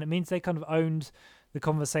breathe, and it means they kind of owned the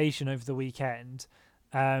conversation over the weekend.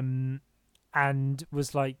 And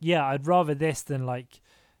was like, yeah, I'd rather this than like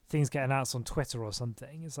things get announced on Twitter or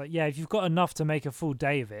something. It's like, yeah, if you've got enough to make a full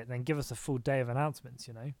day of it, then give us a full day of announcements,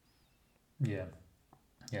 Yeah,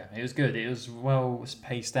 it was good. It was well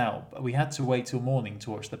paced out. But we had to wait till morning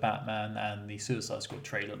to watch the Batman and the Suicide Squad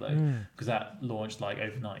trailer though, because that launched like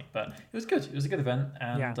overnight. But it was good. It was a good event,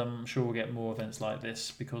 and I'm sure we'll get more events like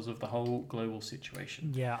this because of the whole global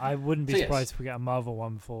situation. Yeah, I wouldn't be surprised if we get a Marvel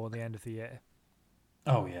one before the end of the year.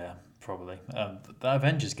 Oh yeah, probably. The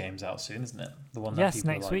Avengers game's out soon, isn't it? The one that people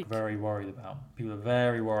next are week. Very worried about. People are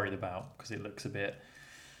very worried about because it looks a bit.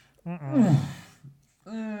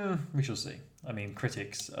 We shall see. I mean,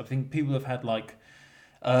 critics. I think people have had like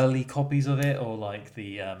early copies of it, or like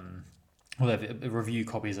the review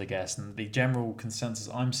copies, I guess. And the general consensus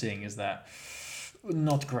I'm seeing is that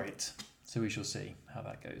not great. So we shall see how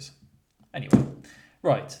that goes. Anyway.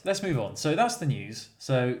 Right, let's move on. So that's the news.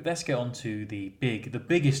 So let's get on to the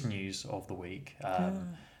biggest news of the week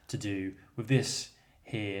to do with this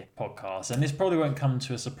here podcast. And this probably won't come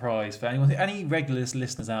to a surprise for anyone, any regular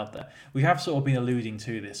listeners out there. We have sort of been alluding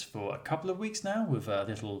to this for a couple of weeks now with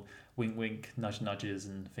little wink, wink, nudge, nudges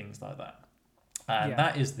and things like that. And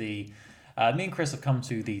that is me and Chris have come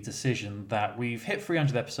to the decision that we've hit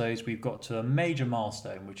 300 episodes. We've got to a major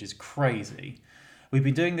milestone, which is crazy. We've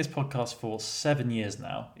been doing this podcast for 7 years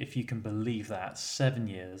now, if you can believe that. 7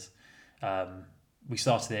 years. We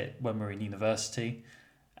started it when we were in university,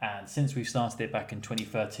 and since we started it back in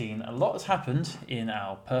 2013, a lot has happened in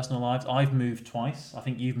our personal lives. I've moved twice. I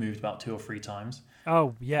think you've moved about 2 or 3 times.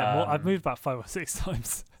 Oh, yeah. Well, I've moved about 5 or 6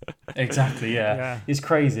 times. Exactly, yeah. It's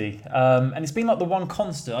crazy. And it's been like the one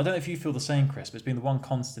constant. I don't know if you feel the same, Chris, but it's been the one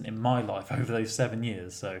constant in my life over those 7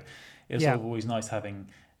 years. So it's sort of always nice having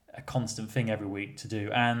a constant thing every week to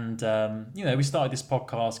do. And we started this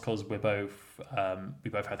podcast because we both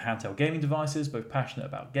had handheld gaming devices, both passionate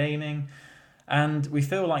about gaming, and we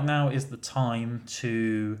feel like now is the time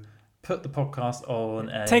to put the podcast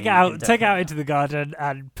on take it out into the garden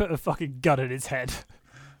and put a fucking gun in its head.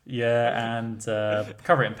 And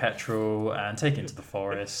cover it in petrol and take it into the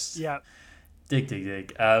forest.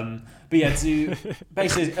 Dig. But yeah, to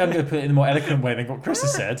basically, I'm going to put it in a more eloquent way than what Chris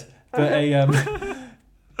has said, but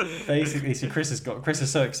basically, so Chris is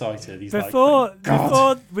so excited. He's before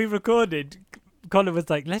we recorded, Colin was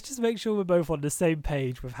like, let's just make sure we're both on the same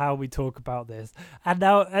page with how we talk about this. And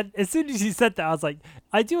as soon as he said that, I was like,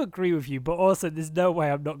 I do agree with you, but also there's no way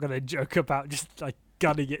I'm not going to joke about just like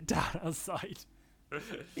gunning it down outside.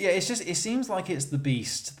 Yeah, it seems like it's the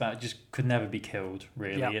beast that just could never be killed,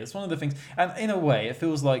 really. It's one of the things, and in a way it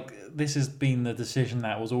feels like this has been the decision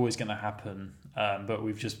that was always going to happen, but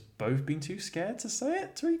we've just both been too scared to say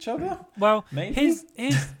it to each other. Well, maybe.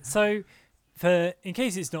 So in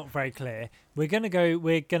case it's not very clear, we're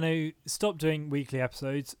gonna stop doing weekly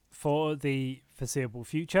episodes for the foreseeable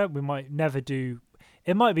future. We might never do.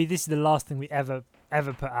 It might be this is the last thing we ever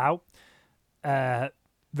put out.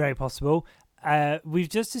 Very possible. We've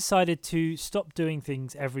just decided to stop doing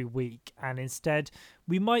things every week, and instead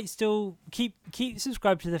we might still keep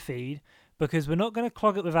subscribed to the feed, because we're not going to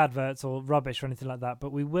clog it with adverts or rubbish or anything like that,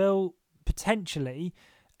 but we will potentially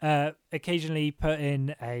occasionally put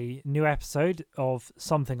in a new episode of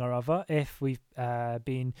something or other if we've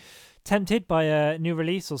been tempted by a new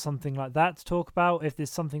release or something like that to talk about. If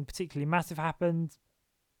there's something particularly massive happened,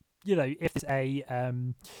 if there's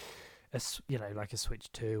like a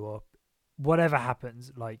Switch 2 or whatever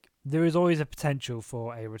happens, like there is always a potential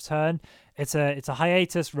for a return. It's a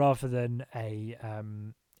hiatus rather than a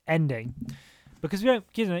ending, because we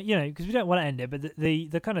don't want to end it. But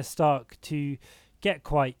the kind of stark, to get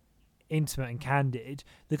quite intimate and candid,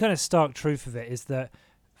 the kind of stark truth of it is that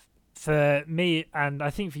for me, and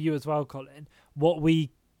I think for you as well, Colin, what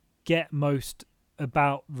we get most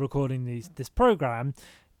about recording this program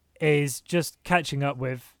is just catching up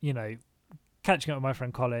with my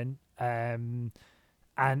friend Colin, and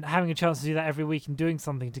having a chance to do that every week and doing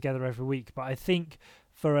something together every week. But I think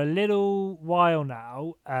for a little while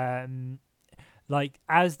now, like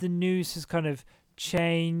as the news has kind of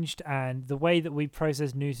changed and the way that we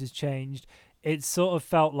process news has changed, it sort of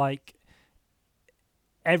felt like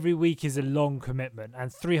every week is a long commitment,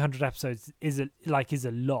 and 300 episodes is a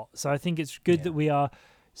lot. So I think it's good that we are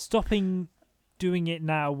stopping doing it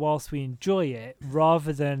now whilst we enjoy it,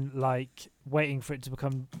 rather than like waiting for it to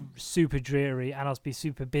become super dreary and us be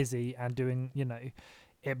super busy and doing,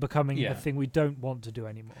 it becoming a thing we don't want to do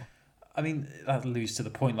anymore. I mean, that alludes to the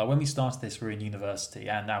point. Like when we started this, we were in university,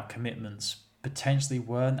 and our commitments potentially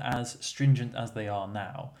weren't as stringent as they are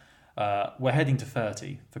now. We're heading to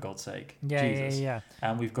 30, for God's sake. Jesus. Yeah.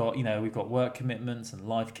 And we've got work commitments and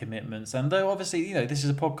life commitments. And though obviously, this is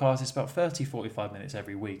a podcast, it's about 30, 45 minutes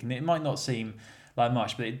every week. And it might not seem like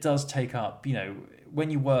much, but it does take up, when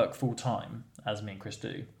you work full time, as me and Chris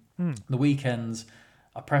do, the weekends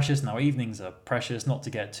are precious and our evenings are precious, not to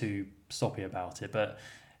get too soppy about it, but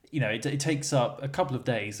it takes up a couple of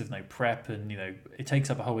days of prep, and it takes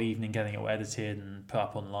up a whole evening getting it all edited and put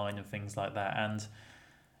up online and things like that. And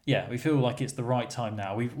yeah, we feel like it's the right time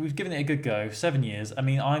now. We've given it a good go, 7 years. I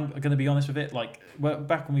mean, I'm going to be honest with it. Like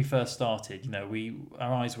back when we we had stars in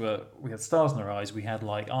our eyes. We had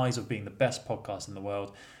like eyes of being the best podcast in the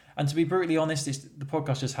world. And to be brutally honest, the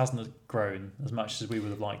podcast just hasn't grown as much as we would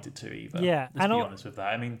have liked it to either. Yeah, let's be honest with that.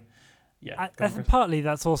 I mean, yeah. I think partly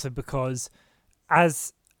that's also because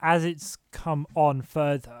as it's come on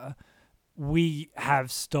further, we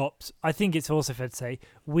have stopped. I think it's also fair to say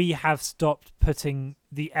we have stopped putting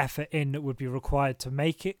the effort in that would be required to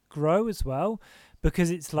make it grow as well, because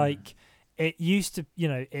it's like it used to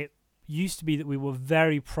be that we were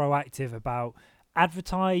very proactive about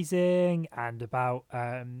advertising and about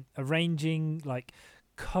arranging like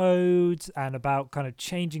codes and about kind of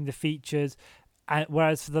changing the features, and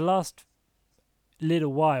whereas for the last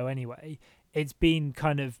little while anyway, it's been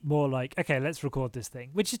kind of more like, okay, let's record this thing,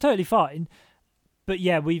 which is totally fine. But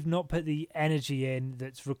yeah, we've not put the energy in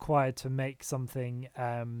that's required to make something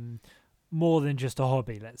more than just a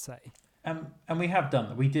hobby, let's say. And we have done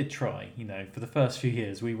that. We did try, for the first few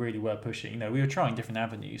years, we really were pushing. We were trying different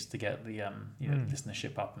avenues to get the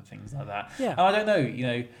listenership up and things like that. Yeah. And I don't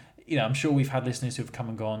know, I'm sure we've had listeners who have come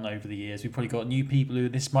and gone over the years. We've probably got new people who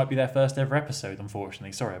this might be their first ever episode,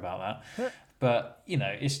 unfortunately. Sorry about that. But,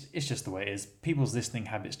 it's just the way it is. People's listening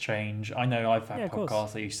habits change. I know I've had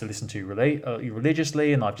podcasts I used to listen to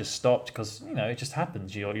religiously, and I've just stopped because, it just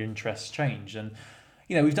happens. Your interests change. And,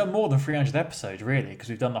 we've done more than 300 episodes, really, because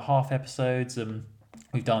we've done the half episodes, and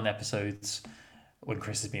we've done episodes when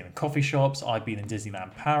Chris has been in coffee shops. I've been in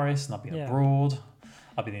Disneyland Paris, and I've been abroad.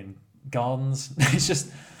 I've been in gardens. It's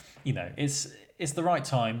just, it's the right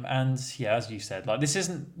time. And yeah, as you said, like this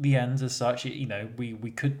isn't the end as such. We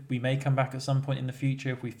may come back at some point in the future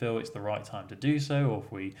if we feel it's the right time to do so, or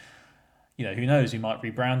if we, who knows, we might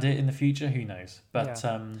rebrand it in the future. Who knows? But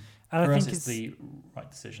for us, it's the right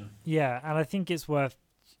decision. Yeah, and I think it's worth.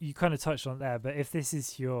 You kind of touched on it there, but if this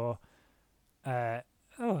is your, getting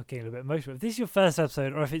a little bit emotional. If this is your first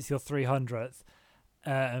episode, or if it's your 300th,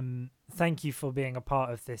 thank you for being a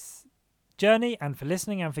part of this journey and for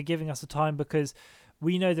listening and for giving us the time, because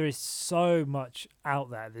we know there is so much out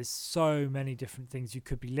there. There's so many different things you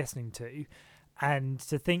could be listening to, and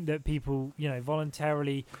to think that people,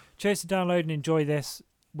 voluntarily chose to download and enjoy this,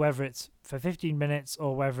 whether it's for 15 minutes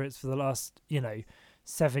or whether it's for the last,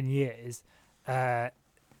 7 years,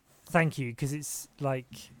 thank you, because it's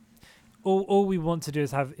like all we want to do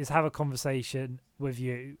is have a conversation with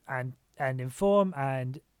you and inform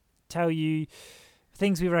and tell you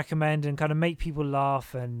things we recommend and kind of make people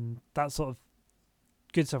laugh and that sort of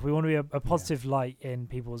good stuff. We want to be a positive light in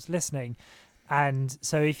people's listening, and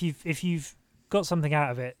so if you've got something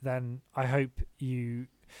out of it, then I hope you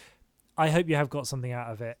have got something out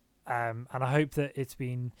of it, and I hope that it's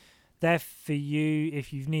been there for you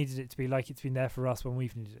if you've needed it to be, like it's been there for us when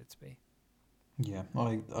we've needed it to be. Yeah,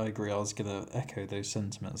 I agree. I was going to echo those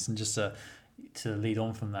sentiments, and just to lead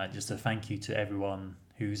on from that, just a thank you to everyone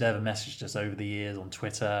who's ever messaged us over the years on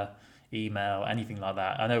Twitter, email, anything like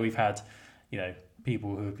that. I know we've had,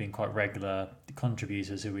 people who have been quite regular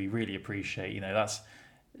contributors who we really appreciate. That's,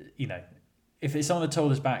 if someone had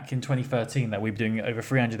told us back in 2013 that we'd be doing over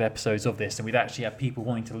 300 episodes of this, and we'd actually have people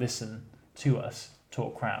wanting to listen to us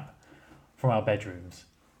talk crap from our bedrooms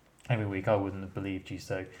every week, I wouldn't have believed you.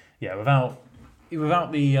 So yeah, without the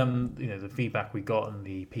the feedback we got and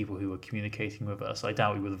the people who were communicating with us, I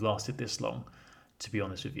doubt we would have lasted this long, to be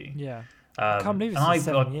honest with you. Yeah, I can't believe it's been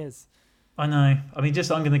 7 years. I know. I mean, I'm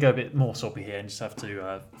going to go a bit more soppy here and just have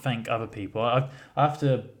to thank other people. I have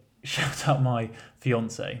to shout out my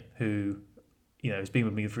fiance, who has been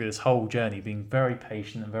with me through this whole journey, being very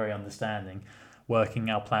patient and very understanding, working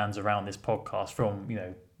our plans around this podcast from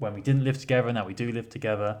when we didn't live together and now we do live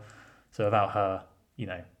together. So without her,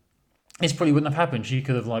 this probably wouldn't have happened. She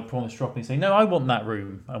could have promised drop me and say, no, I want that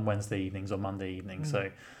room on Wednesday evenings or Monday evenings. So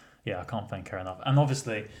I can't thank her enough. And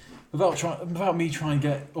obviously, without me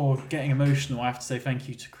getting emotional, I have to say thank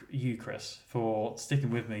you to you, Chris, for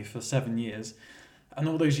sticking with me for 7 years. And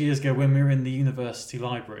all those years ago when we were in the university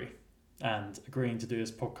library and agreeing to do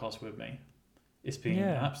this podcast with me, it's been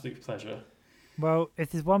an absolute pleasure. Well,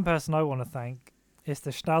 if there's one person I want to thank, it's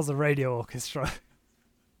the Schnauzer Radio Orchestra.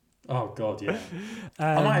 Oh, God, yeah.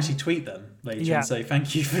 I might actually tweet them later and say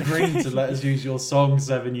thank you for agreeing to let us use your song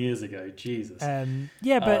 7 years ago. Jesus.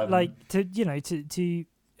 But like to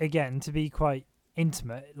be quite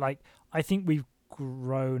intimate, like I think we've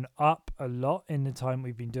grown up a lot in the time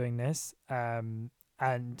we've been doing this,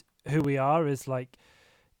 and who we are as like,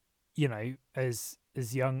 as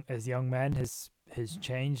young men has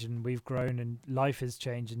changed, and we've grown and life has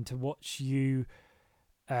changed, and to watch you,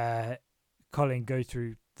 Colin, go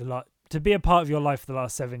through to be a part of your life for the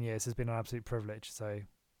last 7 years has been an absolute privilege. So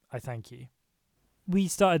I thank you. We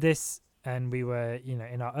started this and we were,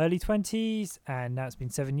 in our early 20s, and now it's been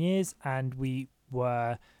 7 years, and we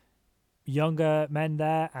were younger men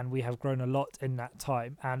there, and we have grown a lot in that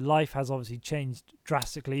time, and life has obviously changed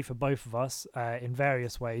drastically for both of us in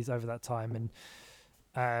various ways over that time,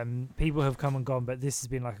 and people have come and gone, but this has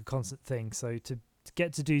been like a constant thing. So to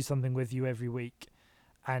get to do something with you every week,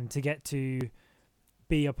 and to get to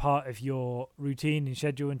be a part of your routine and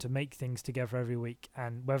schedule, and to make things together every week,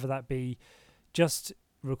 and whether that be just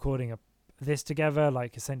recording this together,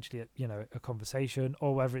 like essentially a conversation,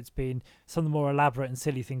 or whether it's been some of the more elaborate and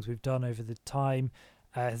silly things we've done over the time,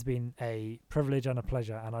 has been a privilege and a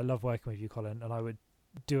pleasure, and I love working with you, Colin, and I would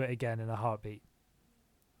do it again in a heartbeat.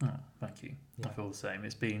 Oh, thank you. I feel the same.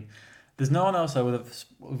 There's no one else I would have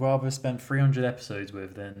rather spent 300 episodes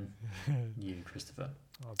with than you, Christopher.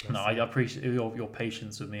 No, I appreciate your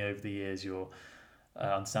patience with me over the years, your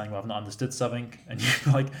understanding where I've not understood something, and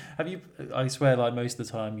I swear, like most of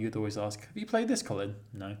the time, you'd always ask, have you played this, Colin?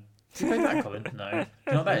 No. Have you played that, Colin? No.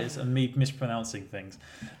 You know what that is? And me mispronouncing things.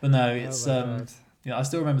 But no, it's, I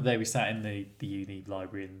still remember the day we sat in the uni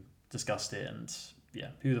library and discussed it, and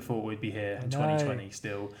who would have thought we'd be here in 2020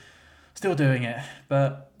 still doing it.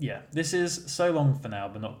 But this is so long for now,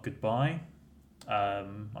 but not goodbye.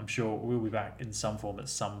 I'm sure we'll be back in some form at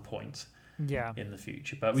some point in the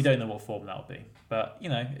future, but we don't know what form that'll be. But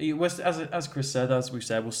it was, as Chris said, as we've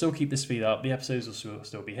said, we'll still keep this feed up. The episodes will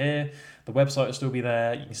still be here. The website will still be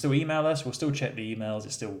there. You can still email us. We'll still check the emails.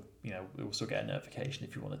 It's still, we'll still get a notification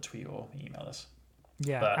if you want to tweet or email us.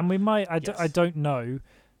 But, and we might. I don't know,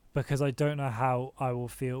 because I don't know how I will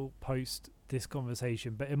feel post this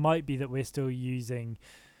conversation, but it might be that we're still using.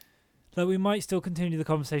 Like, we might still continue the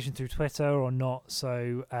conversation through Twitter or not.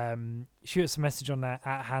 So shoot us a message on that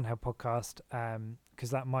at Handheld Podcast, because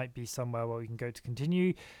that might be somewhere where we can go to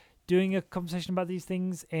continue doing a conversation about these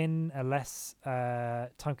things in a less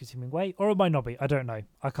time-consuming way, or it might not be. I don't know.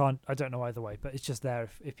 I don't know either way, but it's just there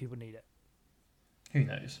if people need it. Who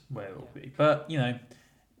knows where it will be? But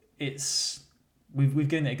we've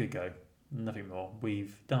given it a good go. Nothing more.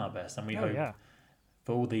 We've done our best, and we hope.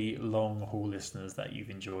 For all the long haul listeners that you've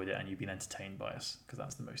enjoyed it and you've been entertained by us, because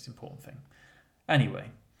that's the most important thing. Anyway,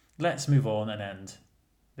 let's move on and end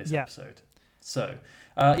this episode. So,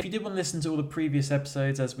 if you did want to listen to all the previous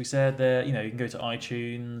episodes, as we said, there, you can go to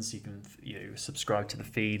iTunes, you can subscribe to the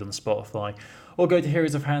feed on Spotify, or go to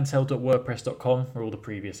heroesofhandheld.wordpress.com where all the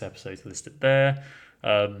previous episodes are listed there.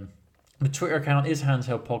 The Twitter account is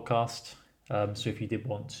Handheld Podcast, so if you did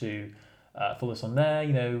want to follow us on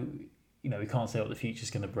there, we can't say what the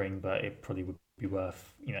future's going to bring, but it probably would be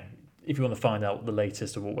worth, if you want to find out the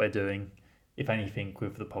latest of what we're doing, if anything,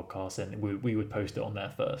 with the podcast, then we would post it on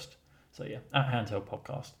there first. So at Handheld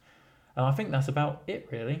Podcast. And I think that's about it,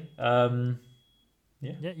 really.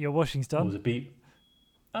 Your washing's done. What was a beep?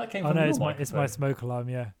 That came from it's my smoke alarm,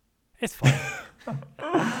 It's fine.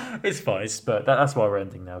 It's fine, but that's why we're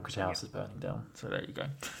ending now, because your house is burning down. So there you go.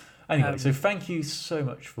 Anyway, so thank you so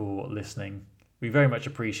much for listening. We very much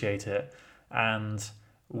appreciate it, and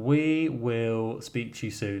we will speak to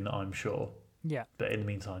you soon, I'm sure. Yeah. But in the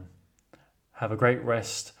meantime, have a great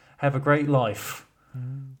rest. Have a great life.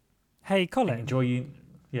 Hey, Colin. Enjoy you.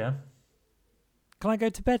 Yeah. Can I go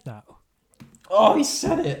to bed now? Oh, he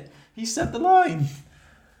said it. He said the line.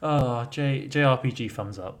 Oh, JRPG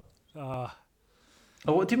thumbs up.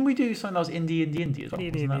 Oh, didn't we do something that was indie as well?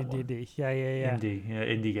 Indie. Yeah.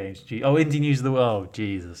 Indie games. Indie news of the world. Oh,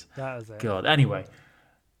 Jesus. That was it. God. Anyway,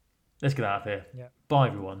 let's get out of here. Yeah. Bye,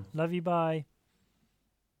 everyone. Love you. Bye.